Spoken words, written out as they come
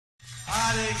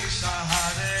Hare Krishna,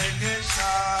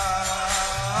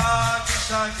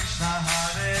 Krishna Krishna,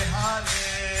 Hare Hare,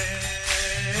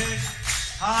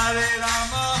 Hare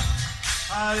Rama,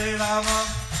 Rama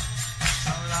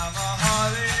Rama,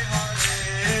 Hare Hare.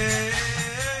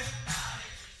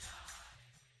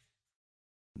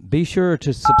 Be sure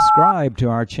to subscribe to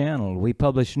our channel. We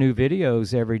publish new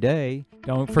videos every day.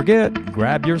 Don't forget,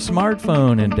 grab your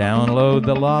smartphone and download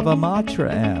the Lava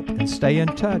Matra app and stay in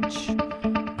touch.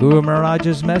 Guru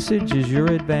Maharaj's message is your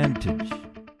advantage.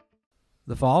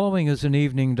 The following is an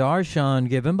evening darshan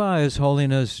given by His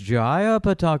Holiness Jaya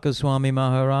Pataka Swami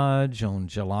Maharaj on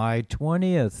July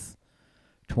 20th,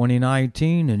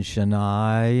 2019 in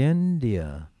Chennai,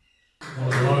 India.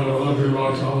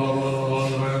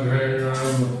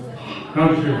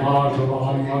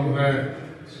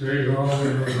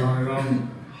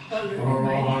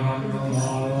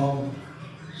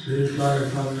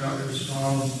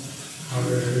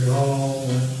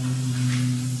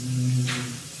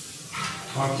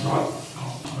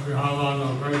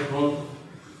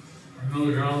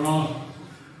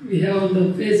 We have on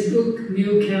the Facebook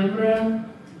new camera.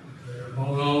 The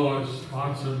photo was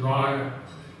sponsored by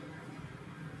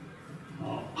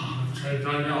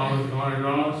Chaitanya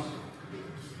Avtaridas.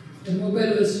 The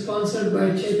mobile was sponsored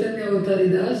by Chaitanya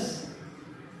Avtaridas.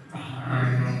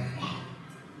 And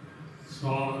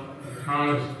so it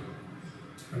has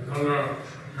a better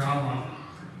camera.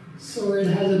 So it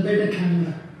has a better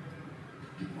camera.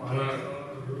 Whether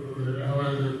the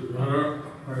image is better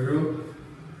for you.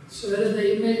 So whether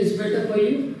the image is better for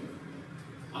you?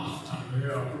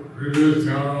 The previous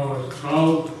camera was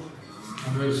 12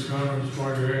 and this camera is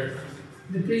 48.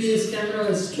 The previous camera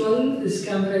was 12, this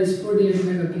camera is 48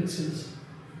 megapixels.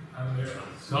 And the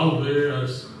selfie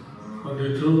is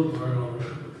 32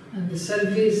 megapixels. And the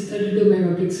selfie is 32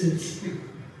 megapixels.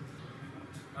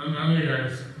 In any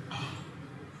case,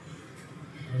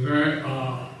 today,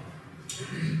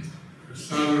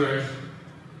 Saturday,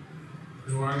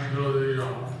 we went to the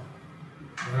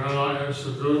Kerala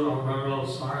Institute of Medical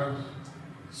Science.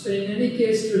 So in any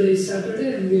case, today is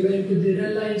Saturday and we went to the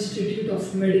Kerala Institute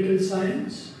of Medical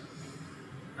Science.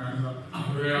 And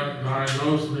they have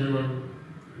diagnosed me with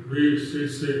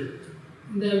BCC.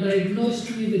 They have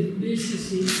diagnosed me with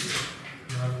BCC.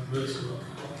 That this,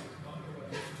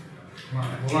 my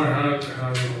forehead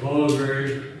has a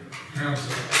low-grade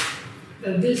cancer.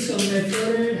 That this on my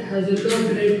forehead has a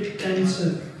low-grade cancer.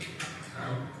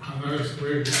 And next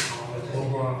week I'll go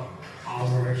for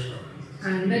operation.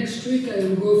 And next week I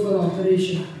will go for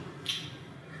operation.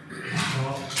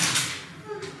 So,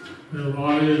 their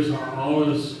bodies are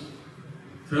always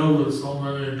filled with so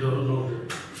many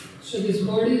difficulties. So these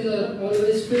bodies are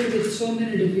always filled with so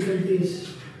many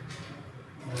difficulties.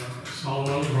 Solve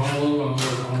one problem,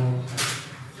 another problem.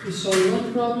 We solve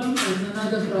one problem and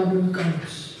another problem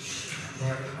comes.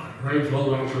 But I'm grateful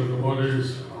that the devotees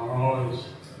are always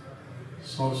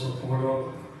so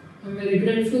supportive. I'm very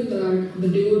grateful that the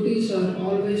devotees are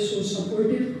always so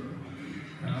supportive.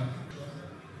 And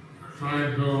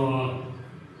trying to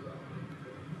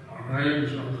arrange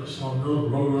some new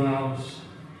programs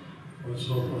which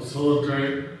will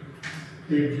facilitate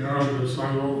taking care of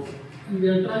disciples. And we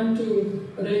are trying to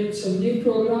arrange some new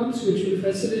programs which will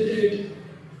facilitate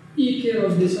e-care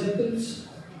of disciples.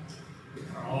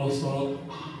 And also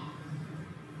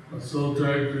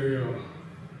facilitate the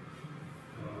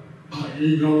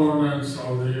e-governance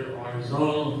of the my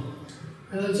zone.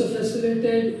 And also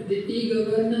facilitate the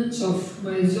e-governance of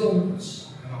my zones.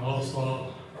 And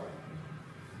also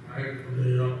make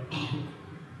the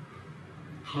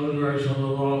congregation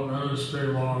development ministry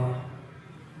more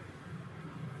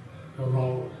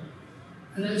developed.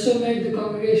 And also make the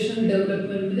congregation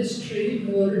development ministry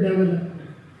more developed.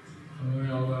 And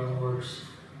many other works.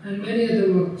 And many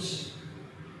other works.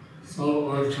 So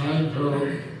we're trying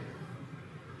to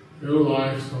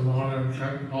utilize the modern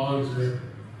technology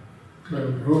to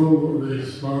improve the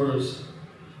service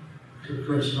to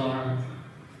Krishna and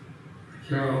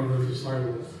care of the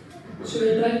disciples. So we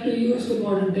are trying to use the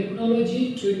modern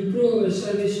technology to improve our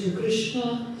service to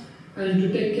Krishna and to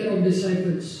take care of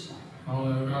disciples.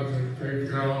 Only we have to take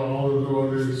care of all the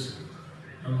devotees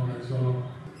in my zone.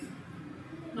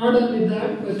 Not only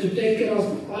that, but to take care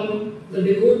of all the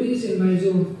devotees in my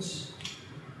zones.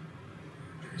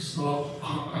 So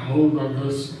I hope that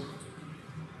this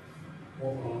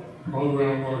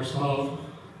program works out.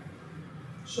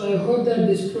 So I hope that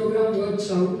this program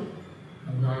works out.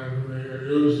 And that it can be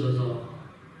used as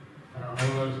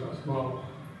others as well.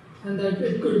 And that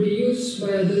it could be used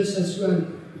by others as well.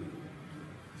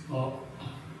 So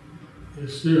you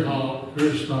see how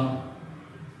Krishna,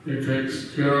 he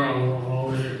takes care of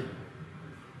all the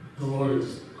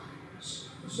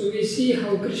see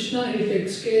how Krishna, he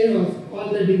takes care of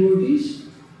all the devotees.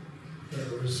 He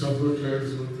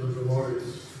reciprocates with the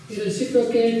devotees. He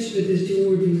reciprocates with his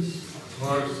devotees. Of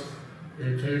course, he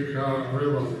takes care of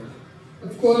everybody.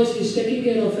 Of course, he's taking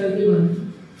care of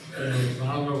everyone, And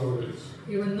non-devotees.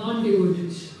 even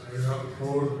non-devotees. They got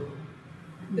food,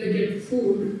 They get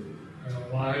food, they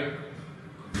got light,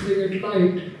 they get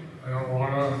light, they got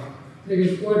water. they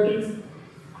get water.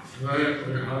 Today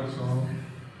we had some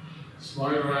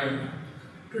slight rain.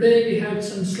 Today we had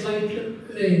some slight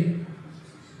rain.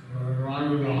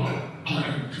 Right now,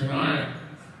 Chennai,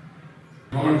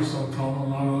 parts of Tamil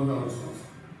Nadu, there's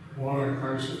a water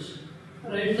crisis.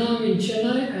 Right now in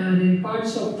Chennai and in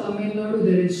parts of Tamil Nadu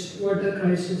there is water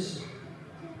crisis.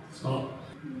 So,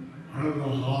 I don't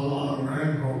know how long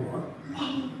rain will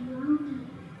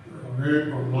need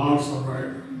for lots of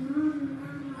rain.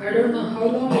 I don't know how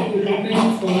long it will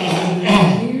remain for,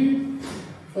 but we need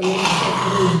for lots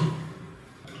of rain.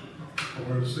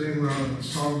 We're seeing that in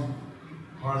some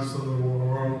parts of the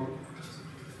world,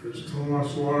 there's too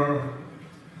much water.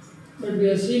 But we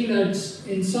are seeing that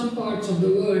in some parts of the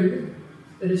world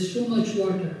there is too much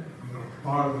water,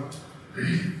 And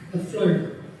the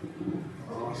flood,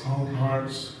 a flood. some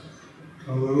parts,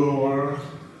 a little water,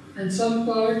 And some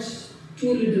parts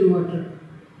too little water.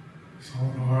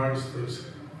 some parts there's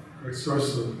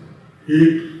excessive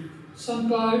heat, Some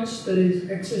parts there is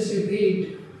excessive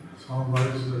heat. some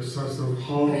places excessive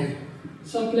cold.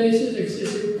 Some places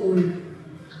excessive cold. And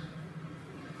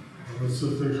this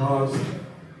is because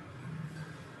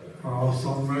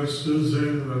some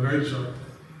misusing the nature.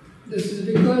 This is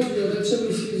because we are also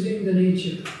misusing the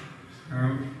nature.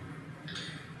 And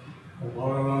the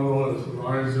water level is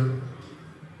rising.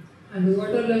 And the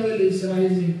water level is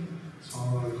rising.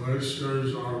 Some of the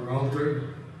glaciers are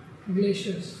melting.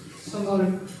 Glaciers.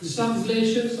 Some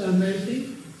glaciers are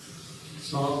melting.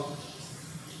 So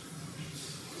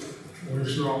we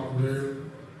should be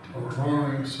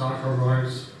performing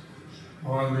sacrifice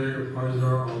for the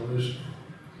pleasure of Vishnu.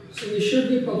 So we should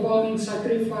be performing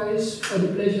sacrifice for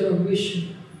the pleasure of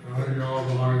Vishnu.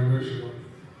 Yajna by Vishnu.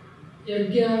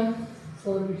 Yajna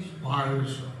for Vishnu. By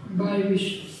Vishnu. By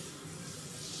Vishnu.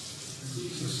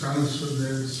 The Sanskrit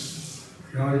means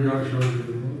Yajna should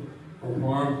be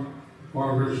performed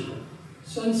for Vishnu.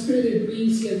 Sanskrit it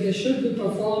means yajna should be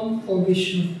performed for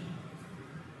Vishnu.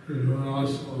 He gives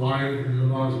us life, he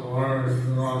gives us water, he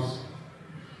gives us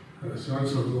the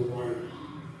sense of the life,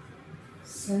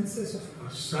 Senses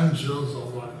of. essentials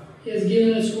of life. He has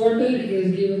given us water, He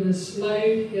has given us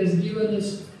light, He has given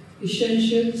us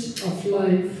essentials of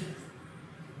life.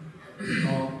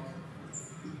 So,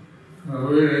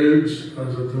 every age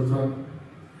has a different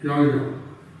yajna.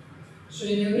 So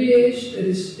in every age there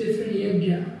is different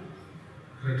yajna.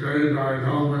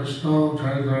 Jai Vishnu,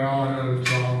 Jai Jaya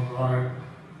Jai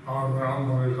Ram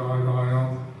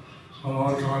Jai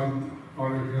Salatan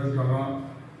Parikirtana.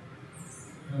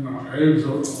 In the age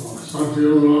of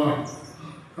Satyuga,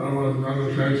 there was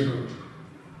meditation.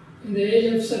 In the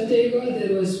age of Satyuga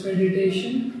there was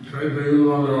meditation.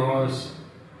 Treta-yuga, there was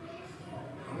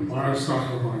fire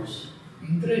sacrifice.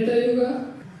 In Treta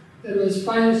Yuga there was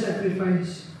fire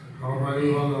sacrifice.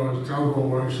 Dwapara-yuga, there was temple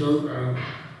worship and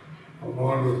the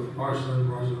Lord was personally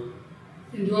present.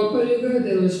 In Dwapara Yuga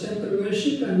there was temple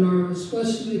worship and Lord was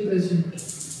personally present.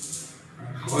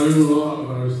 And Kali-yuga,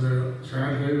 there was the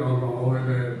chanting of the holy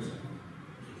names.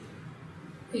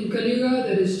 In Kali Yuga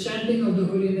there is chanting of the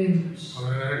holy names.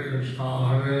 Hare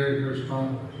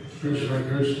Krishna, Krishna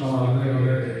Krishna, Hare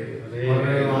Hare,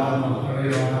 Hare Rama,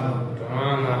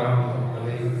 Rama,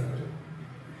 Hare.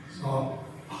 So,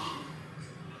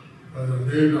 there's a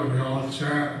need that we all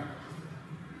chant.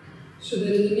 So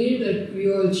there is a need that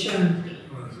we all chant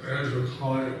In this age of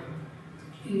Kali,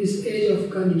 in this age of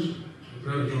Kali.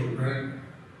 this will bring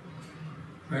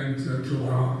things into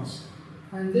balance.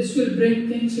 And this will bring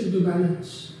things into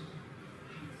balance.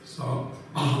 So,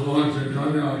 Lord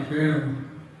Chaitanya came,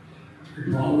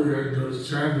 he probably just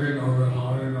chanting of the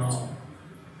Hare Nam.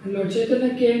 And Lord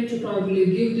Chaitanya came to probably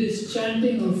give this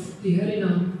chanting of the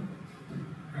Harinam.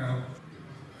 And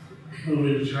when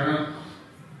we chant,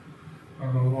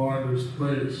 and the Lord is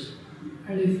pleased.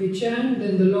 And if we chant,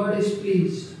 then the Lord is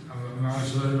pleased. And then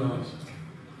naturally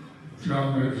the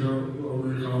chant nature will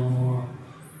become more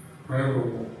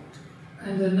favorable.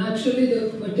 And then naturally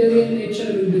the material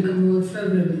nature will become more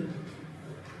favorable.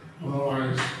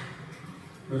 Otherwise,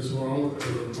 this world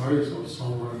is a place of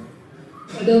suffering.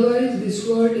 Otherwise, this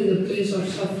world is a place of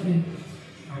suffering.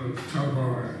 And it's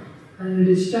temporary. And it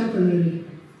is temporary.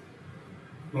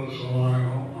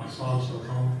 Dukhalayam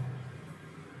asasakam.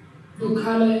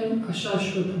 Dukhalayam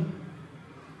ashashvatam.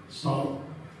 So,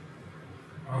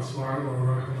 That's why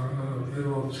we're recommending that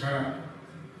people chant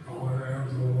the holy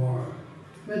names of the Lord.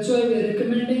 That's why we are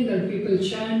recommending that people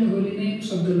chant the holy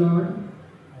names of the Lord.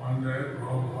 One day,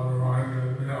 Prabhupada arrived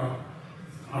in India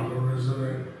after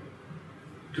visiting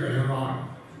Tehran.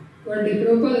 One day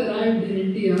Prabhupada arrived in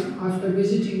India after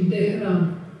visiting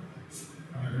Tehran.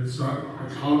 And he said,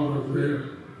 I talked with the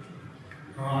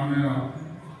Iranian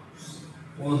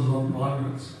Muslim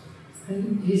pundits.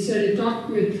 And he said he talked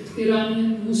with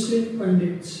Iranian Muslim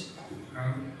pundits.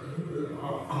 And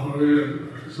we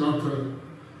accepted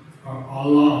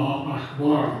Allah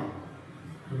Akbar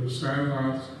to the same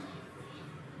as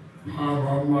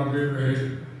Brahma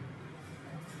Devi.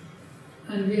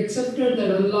 And we accepted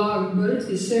that Allah Akbar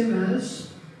is same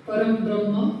as Param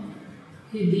Brahma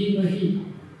Hidimahi.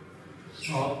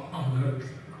 So,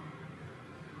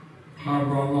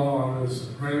 Brahma is the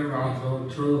supreme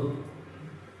absolute truth,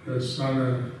 is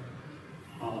said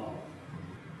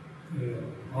in the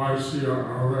Farsi or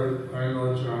Arabic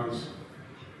language as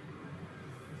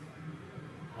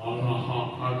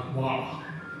Allah Akbar.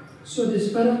 So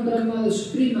this Param Brahma, the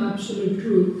supreme absolute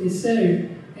truth, is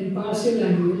said in Parsi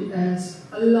language as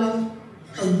Allah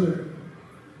Akbar.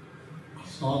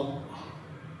 So,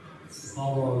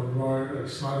 Prabhupada was very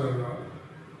excited that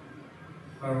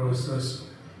there was this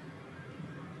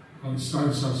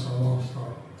consensus amongst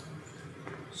them.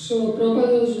 So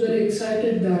Prabhupada was very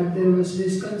excited that there was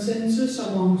this consensus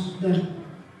amongst them.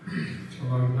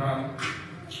 So like that,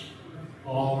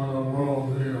 all over the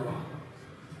world, the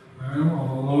name of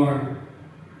the Lord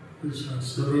is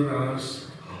considered as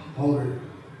holy.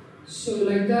 So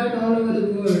like that all over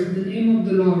the world, the name of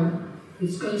the Lord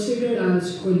is considered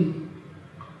as holy.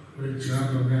 We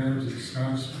chant the names in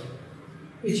Sanskrit,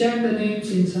 We chant the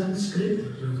names in Sanskrit,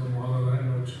 which is the mother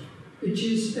language. which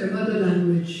is a mother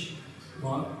language.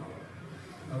 But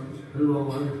people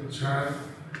like to chant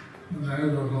the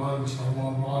names of God in some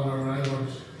modern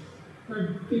language.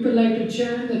 But people like to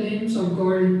chant the names of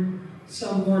God in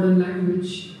some modern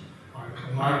language,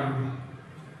 Like Latin,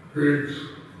 Greek,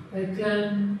 like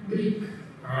Latin, Greek,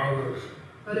 Arabic,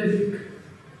 Arabic.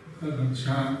 they can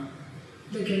chant,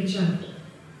 They can chant,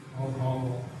 no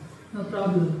problem. no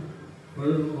problem.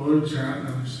 We chant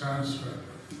in Sanskrit.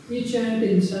 We chant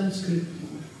in Sanskrit.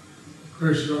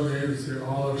 Krishna means the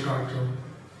all-attractive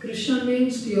Krishna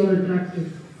means the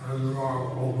all-attractive,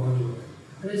 reservoir of all pleasure.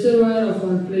 reservoir of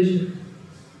all pleasure.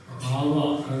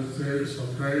 Rama is the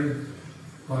supreme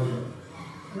pleasure.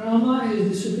 Rama is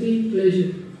the supreme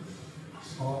pleasure.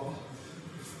 So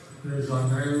these are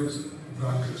names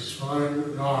that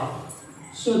describe God.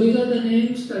 So these are the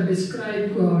names that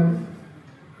describe God.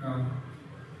 And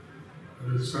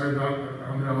if you say that in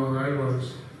any other language,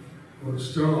 would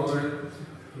still only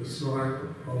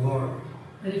describe the Lord.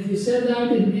 And if you say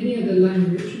that in any other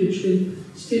language, which will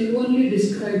still only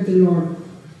describe the Lord.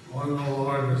 Only the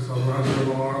Lord is the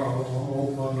reservoir of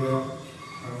all pleasure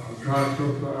and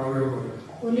attractive to everyone.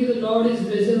 Only the Lord is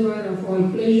reservoir of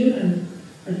all pleasure and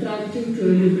attractive to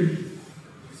everybody.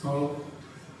 So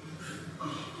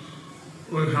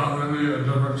we have many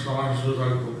different sources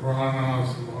like the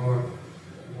Puranas, the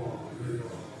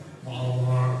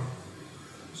Mahabharata,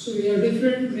 So we have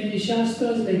different many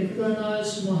shastras like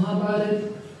Puranas, Mahabharata,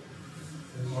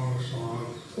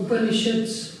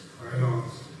 Upanishads,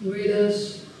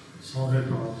 Vedas,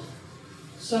 Samhitas.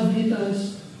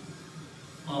 Samhitas.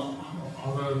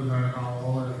 Other than that,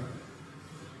 only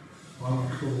one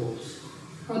or two books.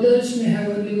 Others may have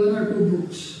only one or two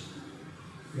books.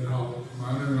 We have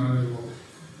many books.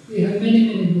 We have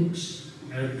many books.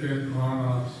 18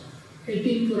 Puranas,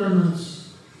 18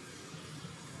 Puranas,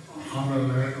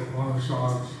 108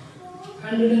 Upanishads,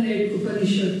 108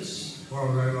 Upanishads, 4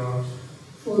 Vedas,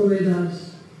 4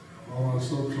 Vedas, Brahma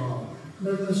Sutra,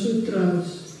 Brahma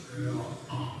Sutras,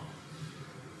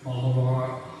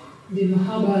 Mahabharata, the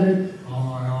Mahabharata,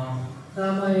 Ramayana,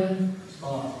 Ramayana,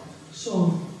 so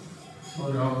on. So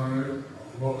we have many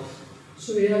books.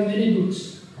 So we have many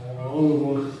books. All the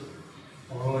books,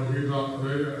 all the Gita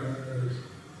is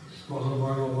spoken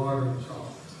by the Lord Himself.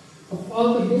 Of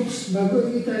all the books,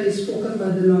 Bhagavad Gita is spoken by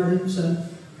the Lord Himself.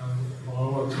 And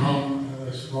Bhagavatam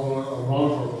is spoken about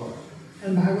the Lord.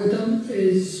 And Bhagavatam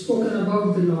is spoken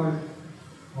about the Lord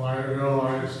By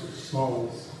realized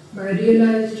souls. by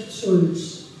realized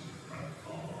souls,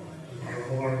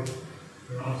 By Lord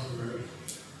Vyasudeva.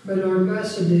 by Lord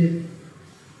Vasudeva,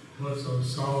 Puts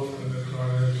Himself in the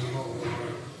incarnation of the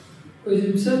Lord. who is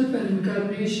Himself an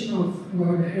incarnation of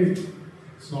Godhead.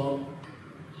 So,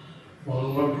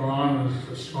 Bhagavad Puran is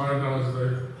described as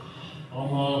the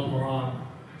Amala Puran.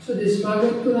 So this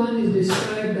Bhagavad Puran is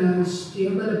described as the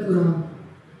Amala Puran.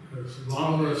 It's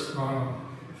Bhagavad Purana.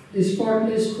 the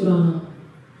spotless Purana,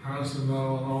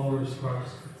 transcendental in all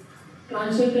respects.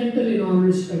 transcendental in all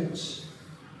respects.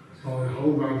 So I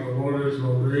hope that devotees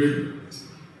will read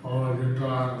all the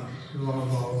Gita and Srimad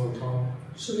Bhagavatam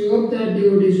So we hope that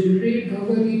devotees will read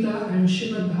Bhagavad Gita and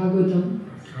Srimad Bhagavatam,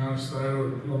 translated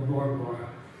and put by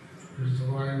His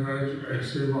Divine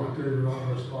Grace A.C.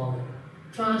 Bhaktivedanta Swami.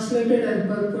 translated and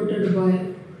purported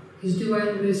by His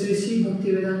Divine Grace A.C.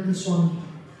 Bhaktivedanta Swami.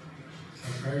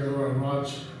 Thank you very much.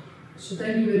 So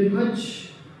thank you very much.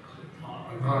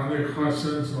 If there are any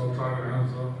questions, I'll try to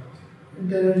answer. If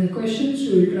there are any questions,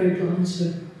 we will try to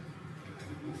answer.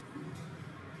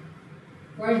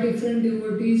 Why different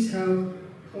devotees have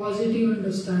positive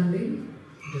understanding?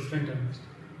 Different understanding.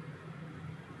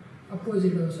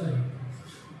 Opposite, oh sorry.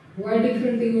 Why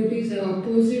different devotees have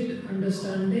opposite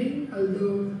understanding,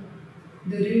 although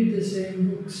they read the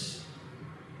same books?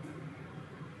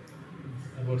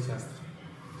 About Shastra.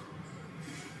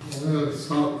 Well, it's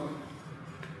not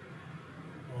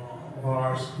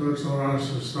our spiritual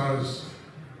master says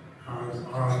as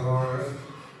our authority.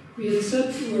 We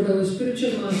accept what our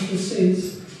spiritual master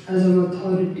says as our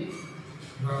authority.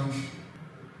 Then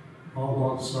all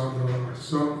about Sadhu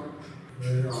accept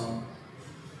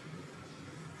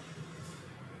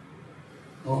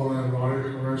the Holy Body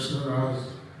Commission as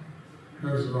his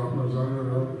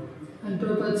representative. And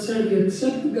Prabhupada said we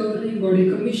accept the governing body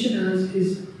commission as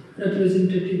his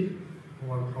representative.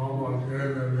 What Prabhupada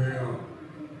gave in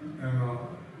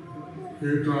the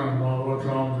Gita and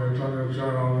Bhagavatam, Chaitanya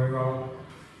Charitamrita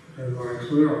is very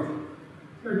clear.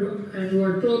 And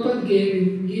what Prabhupada gave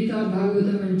in Gita,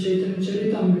 Bhagavatam and Chaitanya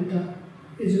Charitamrita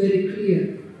is very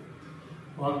clear.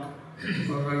 But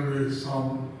there may be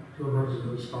some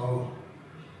differences, so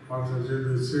what the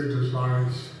GBC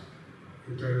decides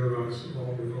to take it as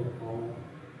what we will follow.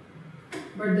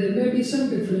 But there may be some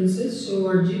differences, so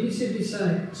what GBC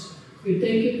decides, we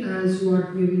take it as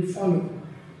what we will follow.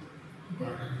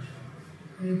 Okay?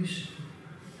 Hare Krishna.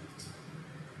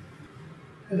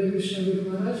 Hare Krishna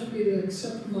Guru Maharaj, please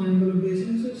accept my humble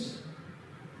obeisances.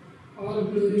 All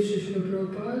glories to Srila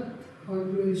Prabhupada, all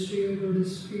glories to your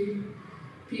Lotus feet.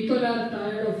 People are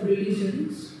tired of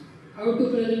religions. How to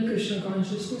present Krishna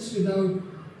consciousness without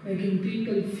making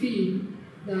people feel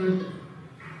that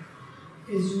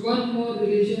is one more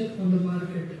religion on the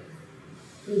market.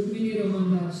 Rukmini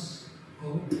Raman Das.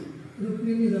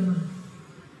 Rukmini Raman.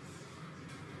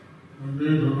 We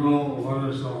need to know what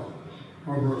is the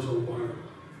purpose of life.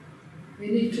 We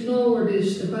need to know what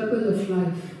is the purpose of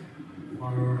life.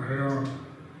 Why we're here,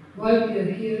 Why we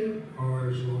are here, where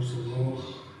we're supposed to go.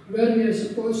 where we are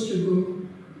supposed to go.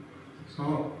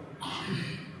 So,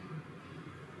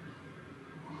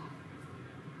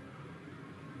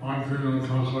 one thing in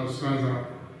Thakur said that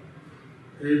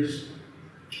each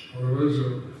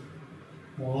religion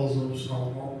walls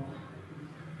themselves up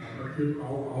and keep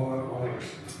all others.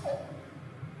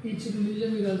 Each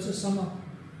religion will also sum up.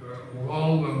 They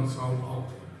wall themselves up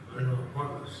like a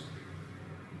purpose.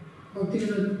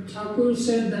 Bhaktivinoda Thakur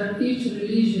said that each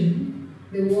religion,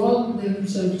 they wall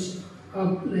themselves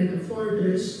up like a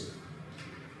fortress.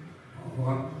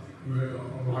 But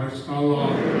the lifestyle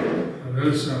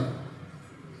tradition,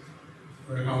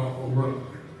 they have open.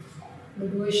 But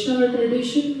Vaishnava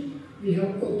tradition, we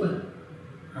have open.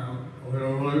 And we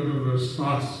are willing to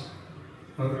discuss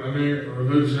with any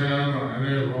religion or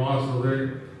any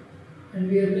philosophy. And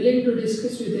we are willing to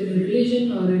discuss with any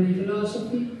religion or any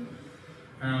philosophy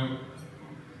And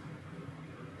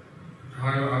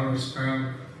try to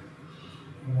understand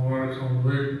a more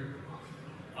complete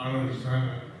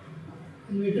understanding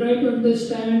and we try to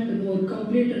understand the more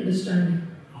complete understanding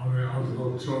of the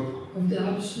absolute truth. of the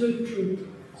absolute truth.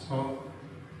 So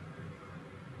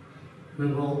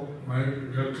people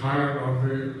might get tired of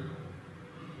the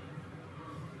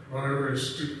very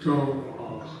restrictive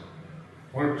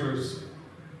fortress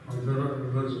of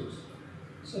different religions.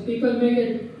 So people may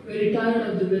get very tired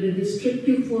of the very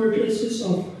restrictive fortresses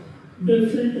of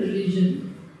different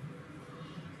religion.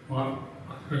 But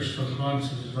Krishna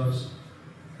consciousness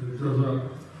is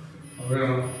different. We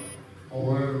are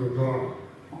opening the door.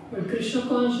 But Krishna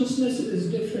consciousness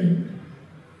is different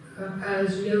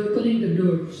as we are opening the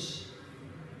doors.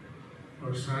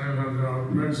 We're saying that there are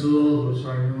principles which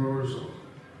are universal,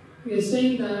 We are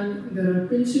saying that there are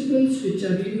principles which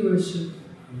are universal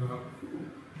and that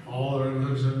all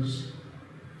religions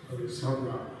should accept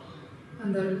that.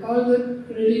 and that all the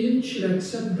religions should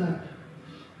accept that.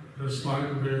 Just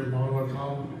like the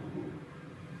Bhagavatam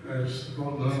is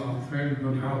spoken of things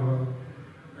that happen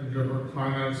in different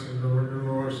planets and different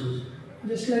universes.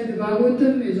 Just like the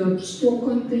Bhagavatam is of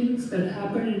spoken things that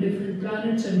happen in different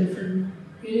planets and different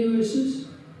universes.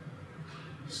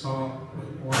 So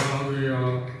one of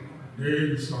the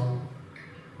deans of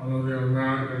one of the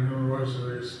American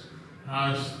universities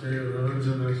asked the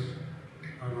religionists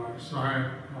at a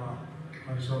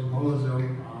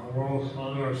symposium on world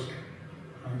colors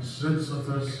and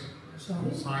synthesis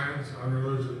of science and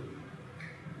religion.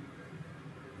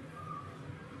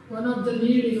 One of the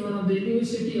need in one of the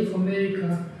University of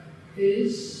America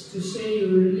is to say your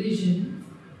religion.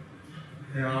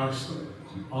 He asked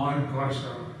one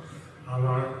question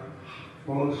about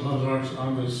world colors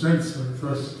and the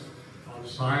synthesis of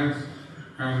science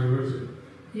and religion.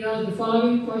 He asked the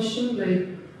following question like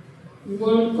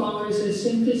World Congress's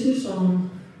synthesis on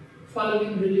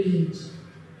following religions.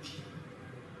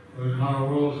 And how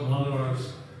world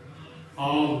colors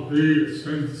all the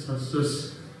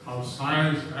synthesis of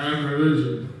science and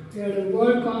religion. We had a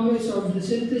World Congress of the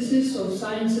synthesis of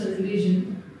science and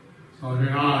religion. So he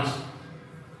asked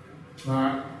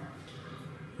that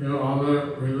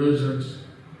other religions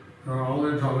are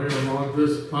only talking about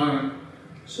this planet.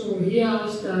 So he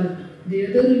asked that the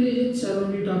other religions are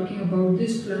only talking about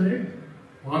this planet.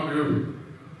 What if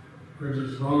we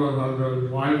discover that there is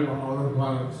life on other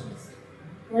planets?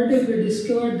 What if we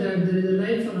discovered that there is a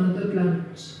life on other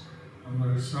planets? And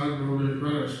the sun will be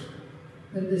finished.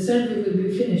 Then they said we will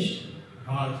be finished.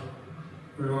 Because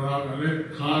we don't have any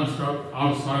concept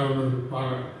outside of this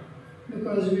planet.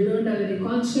 Because we don't have any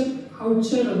concept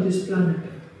outside of this planet.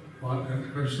 But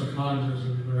in Krishna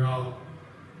consciousness we have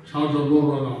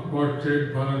Chautabhuvana,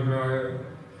 14 planetary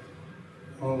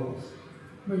levels.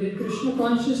 But in Krishna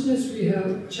consciousness we have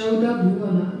Chauda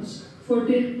Bhuvanas,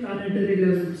 14 planetary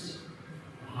levels.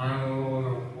 Higher level and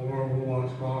lower level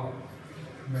as well.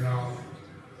 We have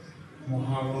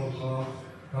Mahaloka,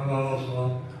 Nandaloka,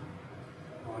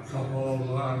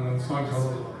 Tapaloka, and then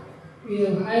Sankaloka. We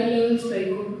have higher levels like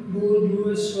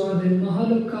Bhuvaswa, then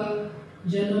Mahaloka,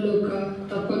 Janaloka,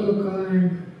 Tapaloka, and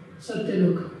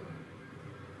Satyaloka.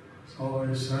 So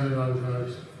we say that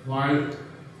there's life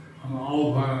on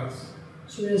all planets.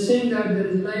 So we are saying that there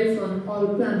is life on all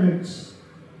planets.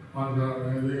 But there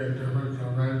may be a different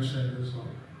dimensions of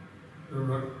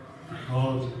different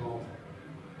ecological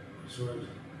situations.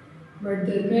 But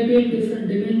there may be different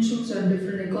dimensions and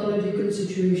different ecological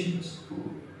situations.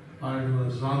 Like the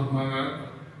sun planet,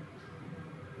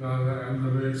 the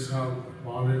entities have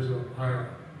bodies of fire.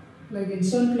 Like in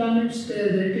some planets,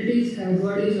 there the entities have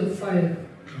bodies of fire.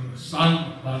 And the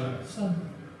sun planet.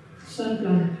 Sun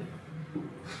planet.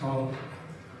 So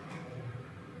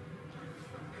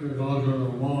we go to the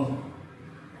moon,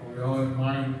 we only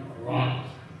find rocks,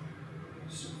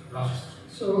 dust.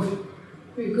 So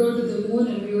we go to the moon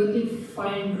and we only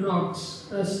find rocks,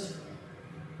 dust.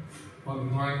 But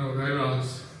according to Vedas,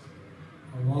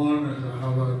 the moon is a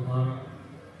heavenly planet.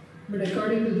 But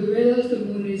according to the Vedas, the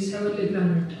moon is heavenly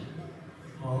planet.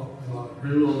 All the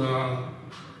people there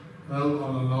live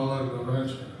on another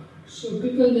dimension. So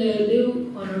people there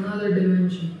live on another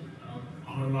dimension.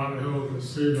 Are not able to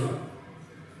see that.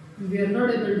 We are not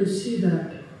able to see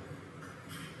that.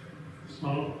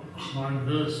 So, like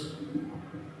this,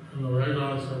 in the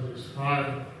Vedas are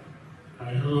described a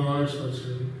universe which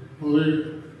is fully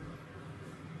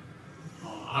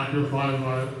occupied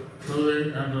by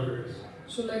living entities.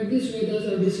 So like this, Vedas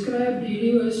have described the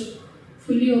universe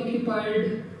fully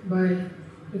occupied by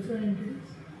different entities.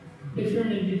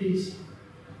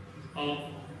 Oh,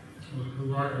 this is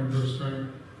very interesting.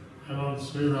 I don't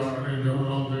see that any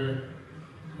difficulty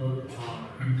to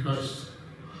interest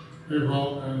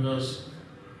people in this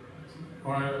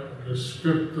quite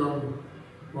descriptive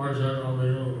version of the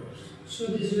universe. So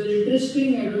this is very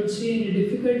interesting. I don't see any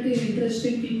difficulty in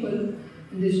interesting people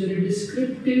in this very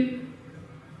descriptive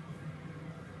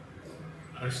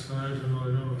Explanation of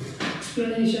the universe.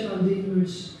 explanation of the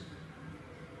universe.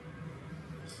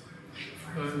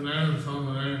 The names on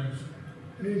the names.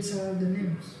 Read some of the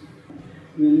names.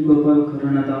 Venugopal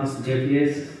Karunadas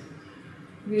JPS,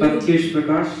 Pratyush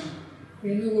Prakash,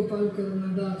 Venugopal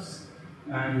Karunadas,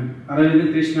 and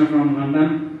Aravind Krishna from London,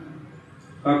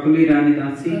 Kakuli Rani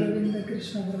Dasi, Aravinda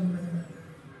Krishna from London,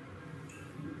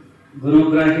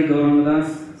 Gurugrahi Gauramadas,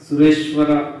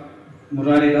 Sureshwara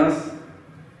Muraridas,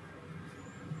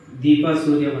 Deepa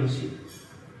Suryavanshi.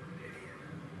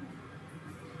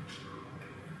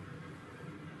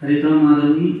 Harita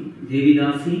Madhavi, Devi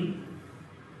Dasi,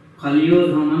 Kaliyo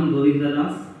Dhaman Govinda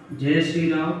Das, Jai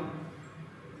Shri Rao,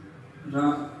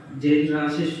 Jai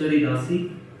Rasheshwari Dasi,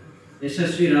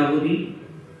 Yashashvi Ravudi,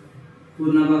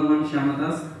 Purna Bhagwan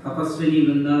Shamadas, Tapaswini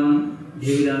Vrindavan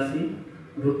Devi Dasi,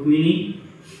 Rukmini,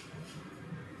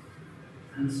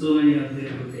 and so many of them.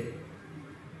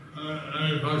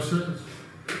 Any questions?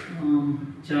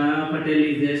 Chaya Patel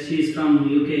is there. She is from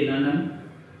UK, London.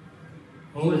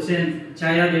 Oh, Question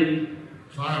Chaya Devi.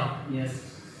 Chaya. Yes.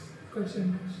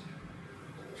 Question.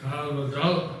 Chaya was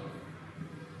out.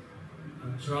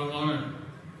 And Chudamani.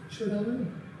 Chudamani.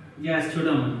 Yes,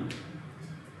 Chudamani.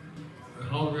 I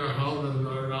hope your health is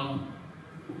better now.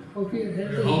 Hope your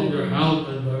health I is hope your better. health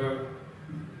is better.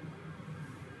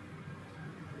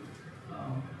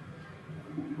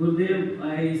 Gurudev,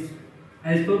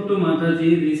 I spoke to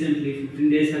Mataji recently, 15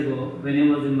 days ago, when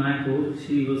I was in Mayapur.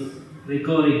 She was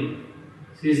recovering.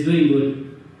 She is doing good.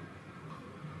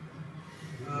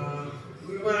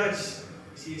 Guru Maharaj,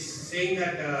 she is saying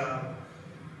that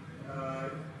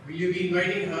will you be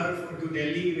inviting her to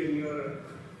Delhi when you are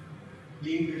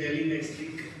leaving to Delhi next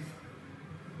week?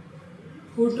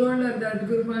 Who told her that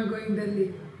Gurma is going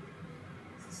Delhi?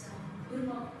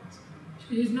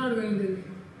 She is not going Delhi.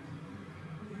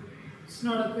 It's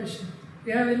not a question.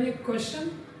 You have any question?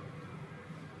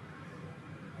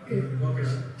 Okay. No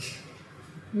question.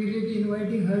 Will you be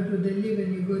inviting her to Delhi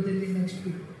when you go Delhi next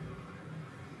week?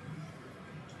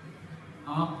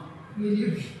 Will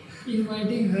you be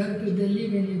inviting her to Delhi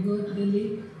when you go to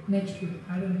Delhi next week?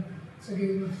 I don't know. It's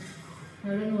okay. I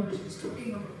don't know what she's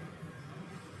talking about.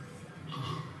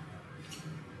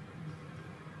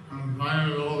 I'm planning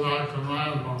to go back to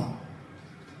Mayapur.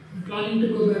 I'm planning to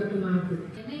go back to Mayapur.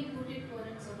 Can I put it for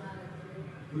an Sonara?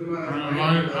 Guru I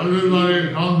Maharaj, invite everybody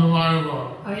to come to Mayapur.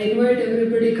 I invite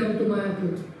everybody come to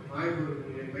Mayapur. my Guru,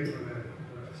 we invite for that.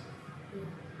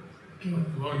 Okay.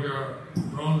 Book your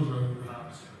rooms in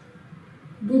advance.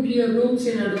 Book your rooms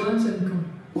in advance and come.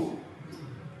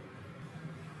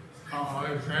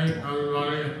 I thank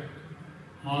everybody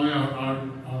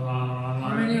online.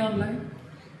 How many online?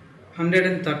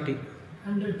 130.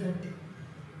 130.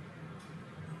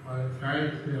 I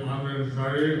thank the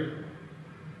 130,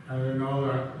 and we know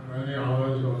that many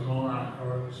others will come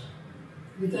afterwards.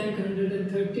 We thank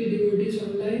 130 devotees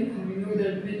online and we know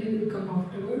that many will come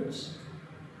afterwards.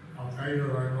 Thank you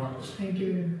very much. Thank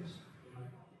you very much.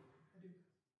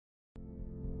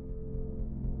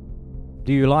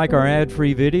 Do you like our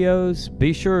ad-free videos?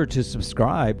 Be sure to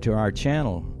subscribe to our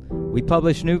channel. We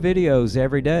publish new videos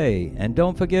every day, and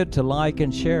don't forget to like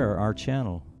and share our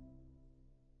channel.